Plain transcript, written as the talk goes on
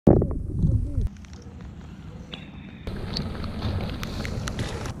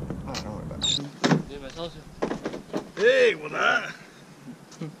my socio. Hey, what that?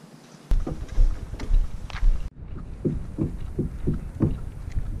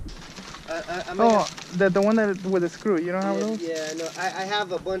 Oh, the one that with the screw. You don't have those? Yeah, no. I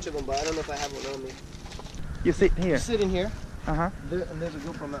have a bunch of them, but I don't know if I have one on me. You sit here. You sit in here. Uh-huh. And there's a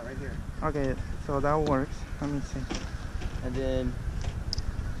GoPro mount right here. Okay, so that works. Let me see. And then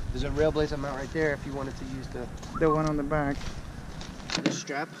there's a Railblazer mount right there if you wanted to use the one on the back. The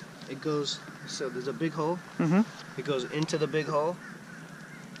strap. It goes, so there's a big hole. Mm-hmm. It goes into the big hole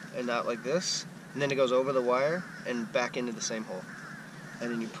and out like this. And then it goes over the wire and back into the same hole. And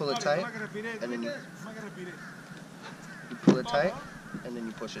then you pull it tight, and then you pull it tight, and then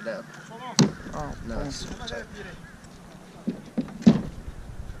you push it down. Oh, no, it's super tight.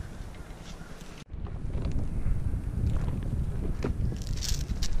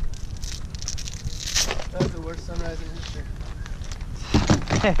 That was the worst sunrise in history.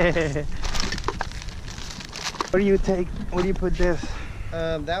 Where do you take? Where do you put this?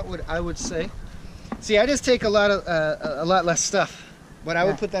 I would say. See, I just take a lot less stuff. But I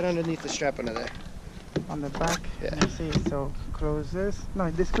would put that underneath the strap under there. On the back? Yeah. I see. So close this. No,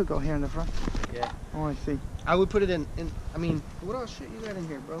 this could go here in the front. Yeah. Oh, I see. I would put it in I mean, what else shit you got in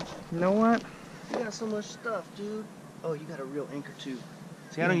here, bro? You know what? You got so much stuff, dude. Oh, you got a real anchor too.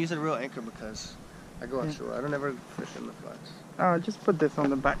 See, I don't use a real anchor because I go offshore. I don't ever fish in the flats. Just put this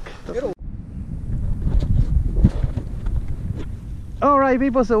on the back. All right,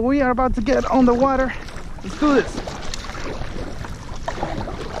 people. So we are about to get on the water. Let's do this.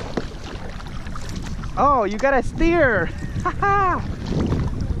 Oh, you gotta steer. I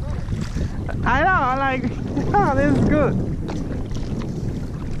know, I'm like, oh, this is good.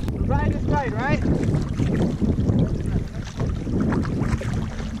 Ride is tight, right?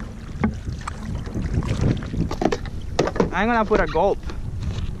 I'm gonna put a gulp.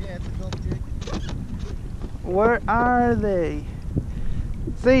 Yeah, it's a gulp jig. Where are they?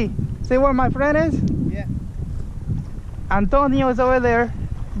 See where my friend is? Yeah. Antonio is over there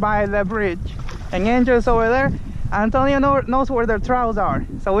by the bridge. And Angel is over there. Antonio knows where their trouts are,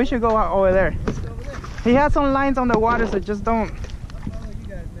 so we should go out over there. Let's go over there. He has some lines on the water, so just don't. I'll follow you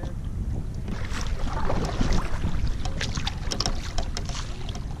guys, man.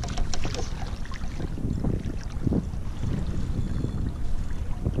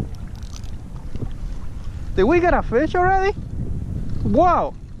 Did we get a fish already?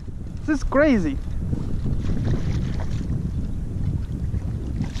 Wow, this is crazy.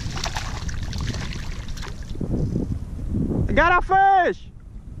 I got a fish!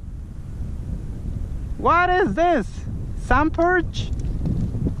 What is this? Sand perch?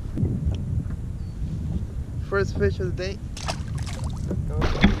 First fish of the day.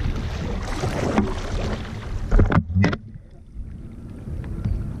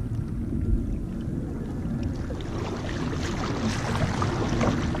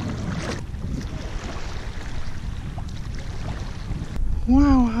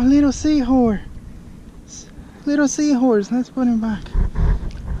 Wow, a little seahorse. Little seahorse, let's put him back.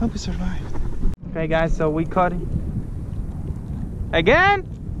 Hope he survived. Okay guys, so we caught him. Again?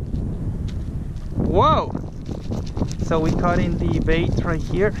 Whoa! So we caught in the bait right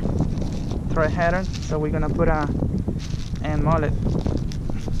here. Trout header. So we're gonna put a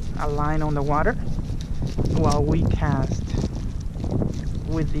line on the water while we cast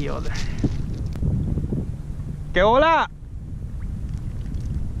with the other. ¿Qué hola?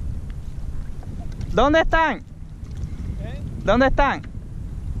 ¿Dónde están? ¿Dónde están?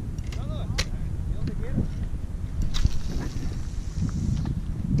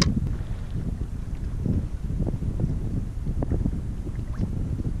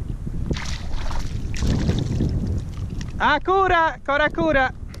 Ah, cura, cura.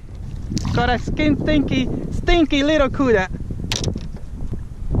 Cura, stinky little cura.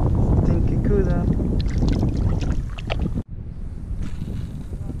 Stinky cura.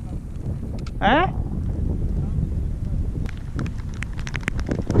 Eh?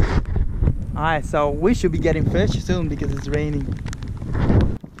 Alright, so we should be getting fish soon because it's raining.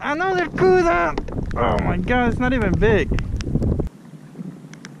 Another cuda! Oh my god, it's not even big.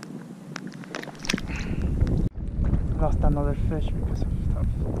 Lost another fish because of stuff.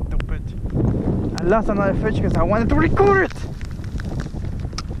 Stupid. I lost another fish because I wanted to record it.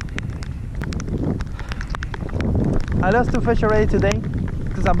 I lost 2 fish already today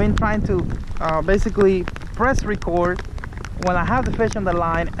because I've been trying to basically press record when I have the fish on the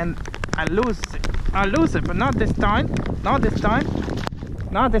line and I lose it, but not this time. Not this time.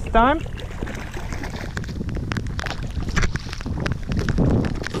 Not this time.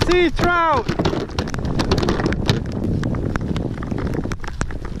 Sea trout.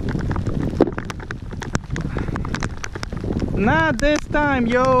 Not this time,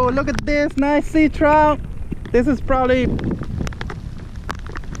 yo. Look at this nice sea trout. This is probably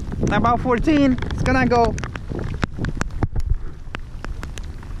about 14. It's gonna go.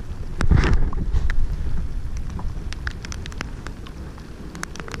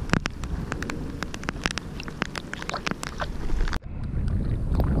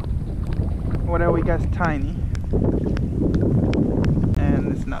 Whatever we got is tiny.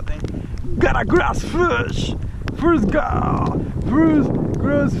 And it's nothing. Got a grass fish! First guy! First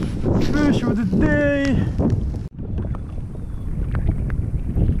grass fish of the day!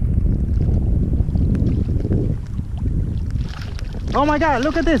 Oh my god,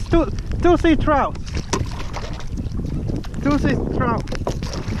 look at this! Two sea trout! Two sea trout!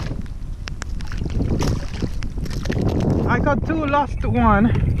 I got two, lost one.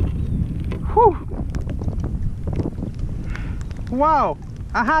 Whew. Wow!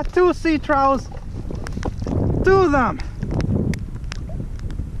 I had two sea trouts. Two of them.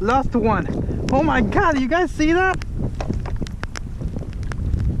 Lost one. Oh my god, you guys see that?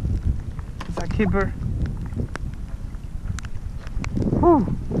 It's a keeper. Whew.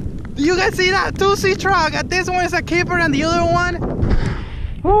 Do you guys see that? Two sea trout. This one is a keeper and the other one.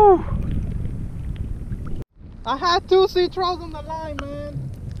 Whew. I had two sea trouts on the line, man.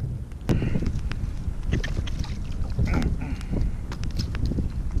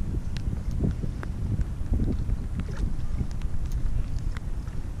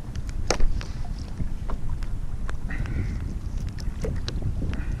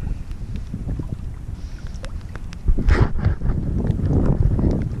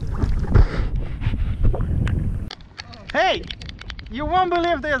 Hey, you won't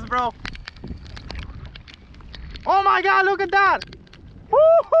believe this, bro. Oh my god, look at that.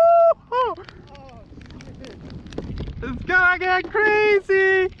 Woo-hoo-hoo. It's gonna get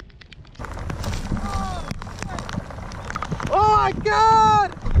crazy. Oh my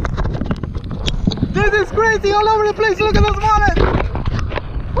god. This is crazy all over the place. Look at those mullets.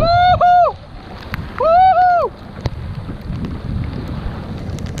 Woo-hoo. Woo-hoo.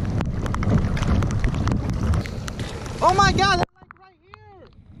 Oh my god, they're like right here.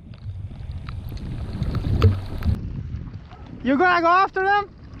 You gonna go after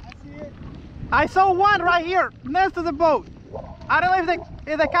them? I see it. I saw one right here, next to the boat. I don't know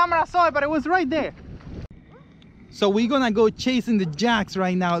if the camera saw it, but it was right there. So we're gonna go chasing the jacks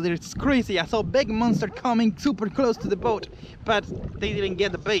right now. It's crazy. I saw a big monster coming super close to the boat, but they didn't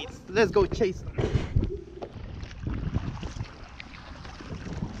get the bait. Let's go chase them.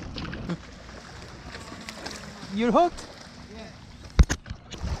 You're hooked? Yeah.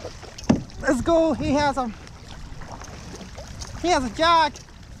 Let's go. He has a jack.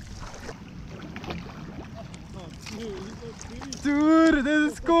 Dude,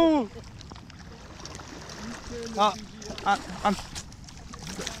 this is cool.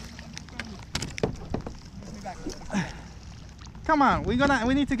 Come on,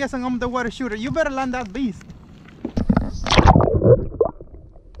 we need to get some underwater shooter. You better land that beast.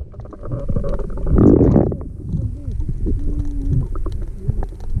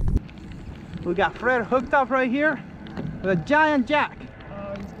 We got Fred hooked up right here with a giant jack.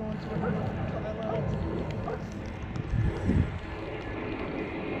 He's going to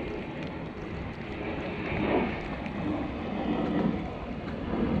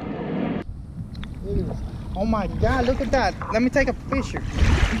Oh my god, look at that. Let me take a picture.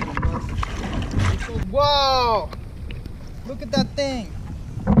 Whoa! Look at that thing.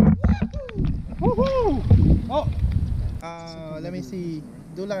 Woohoo! Oh! Let me see.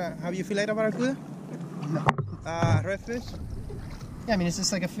 Dula, have you filleted barracuda? No. Redfish? Yeah, I mean, it's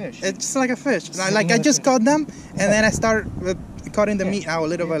just like a fish. It's just like a fish. Like I just caught them and then I start cutting the meat out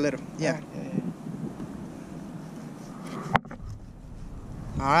little by little. Yeah.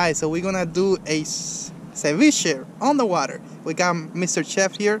 Alright, so we're gonna do a ceviche on the water. We got Mr.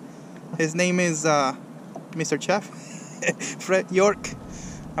 Chef here. His name is Mr. Chef. Fred York.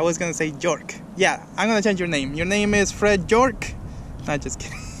 I was gonna say York. Yeah, I'm gonna change your name. Your name is Fred York. Not just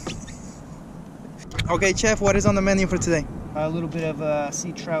kidding. Okay, Chef, what is on the menu for today? A little bit of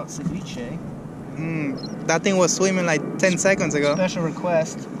sea trout ceviche. That thing was swimming like 10 seconds ago. Special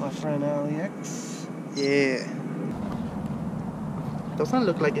request, my friend Aliex. Yeah. Doesn't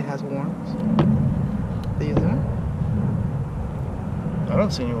look like it has worms. Do you think? I don't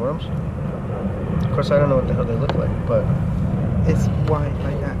see any worms. Of course, I don't know what the hell they look like, but it's white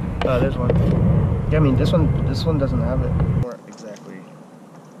like that. Oh, there's one. Yeah, I mean, this one doesn't have it. Exactly.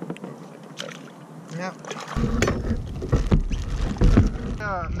 Yeah.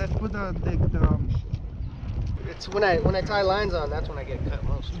 Let's put the So when I tie lines on, that's when I get cut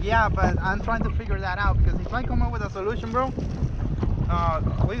most. Yeah, but I'm trying to figure that out because if I come up with a solution, bro,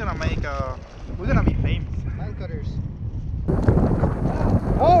 we're gonna be famous. Line cutters.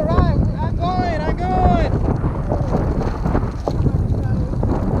 All right, I'm going.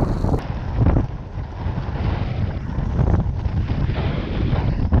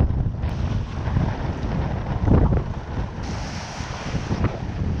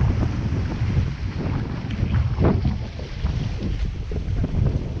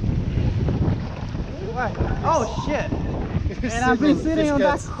 Oh shit! And I've been sitting on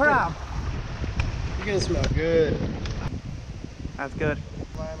that crap. You're gonna smell good. That's good.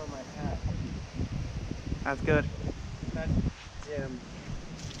 Lime on my hat. That's good. Damn.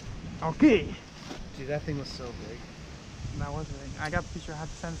 Okay. Dude, that thing was so big. That was it. I got a picture. I have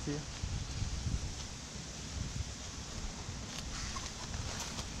to send it to you.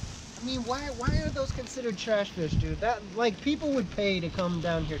 I mean, why are those considered trash fish, dude? That, like, people would pay to come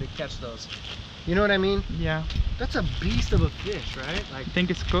down here to catch those. You know what I mean? Yeah. That's a beast of a fish, right? Like, I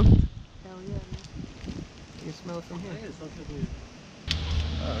think it's cooked. hell yeah, man. You can smell it from here.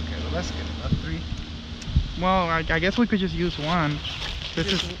 Oh, okay, well that's good enough. 3. Well, I guess we could just use one. This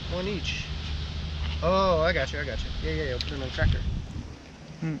Just is. one each. Oh, I got you. Yeah, put it on a cracker.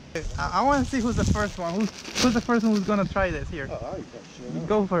 I want to see who's the first one. Who's the first one who's gonna try this here? Oh, You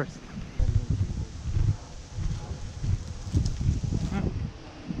go first. Oh,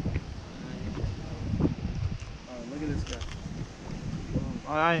 look at this guy.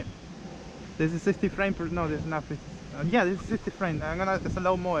 All right. This is 60 frames per. No, this is not 50. Yeah, this is 60 frames. I'm gonna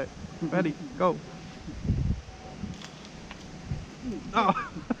slow mo it. Ready? Go. Oh.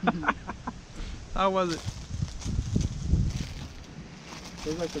 How was it?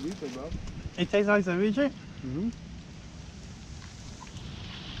 Tastes like ceviche, bro. It tastes like ceviche. Mm-hmm.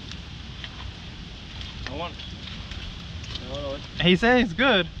 I want. He said it's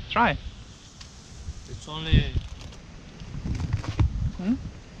good. Try. It's only.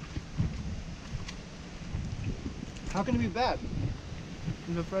 How can it be bad?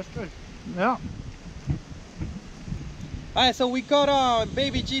 It's a fresh fish. Yeah. Alright, so we caught a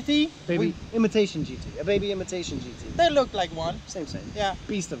baby GT. Baby imitation GT. A baby imitation GT. They look like one. Same. Yeah.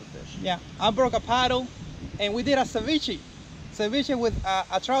 Beast of a fish. Yeah. I broke a paddle and we did a ceviche. Ceviche with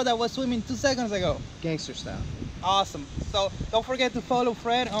a trout that was swimming 2 seconds ago. Gangster style. Awesome. So don't forget to follow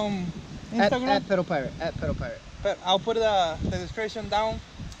Fred on Instagram. At Pedal Pirate. At Pedal Pirate. But I'll put the description down.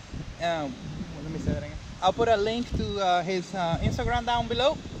 Let me say that again. I'll put a link to his Instagram down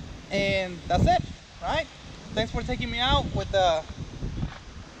below. And that's it, right? Thanks for taking me out with the...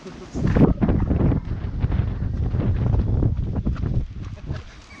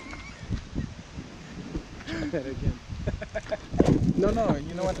 Again. No,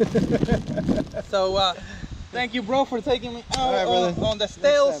 you know what? So, thank you, bro, for taking me out on the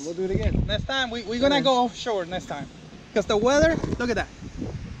Stealth. Next time, we'll do it again. Next time, we're gonna go offshore next time. Because the weather, look at that.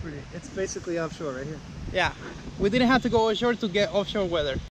 It's basically offshore right here. Yeah, we didn't have to go offshore to get offshore weather.